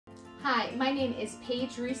Hi, my name is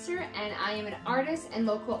Paige Reeser and I am an artist and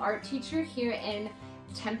local art teacher here in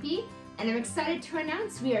Tempe, and I'm excited to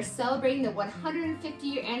announce we are celebrating the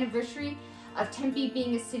 150-year anniversary of Tempe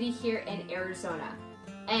being a city here in Arizona.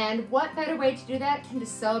 And what better way to do that than to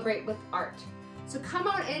celebrate with art. So come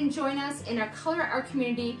out and join us in our Color Art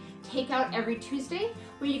Community Takeout every Tuesday,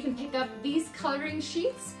 where you can pick up these coloring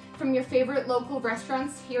sheets from your favorite local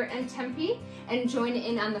restaurants here in Tempe and join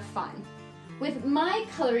in on the fun. With my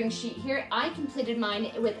coloring sheet here, I completed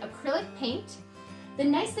mine with acrylic paint. The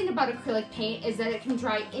nice thing about acrylic paint is that it can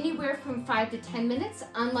dry anywhere from 5 to 10 minutes,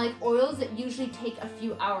 unlike oils that usually take a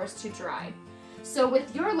few hours to dry. So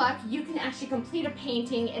with your luck, you can actually complete a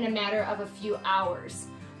painting in a matter of a few hours,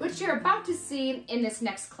 which you're about to see in this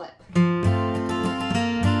next clip.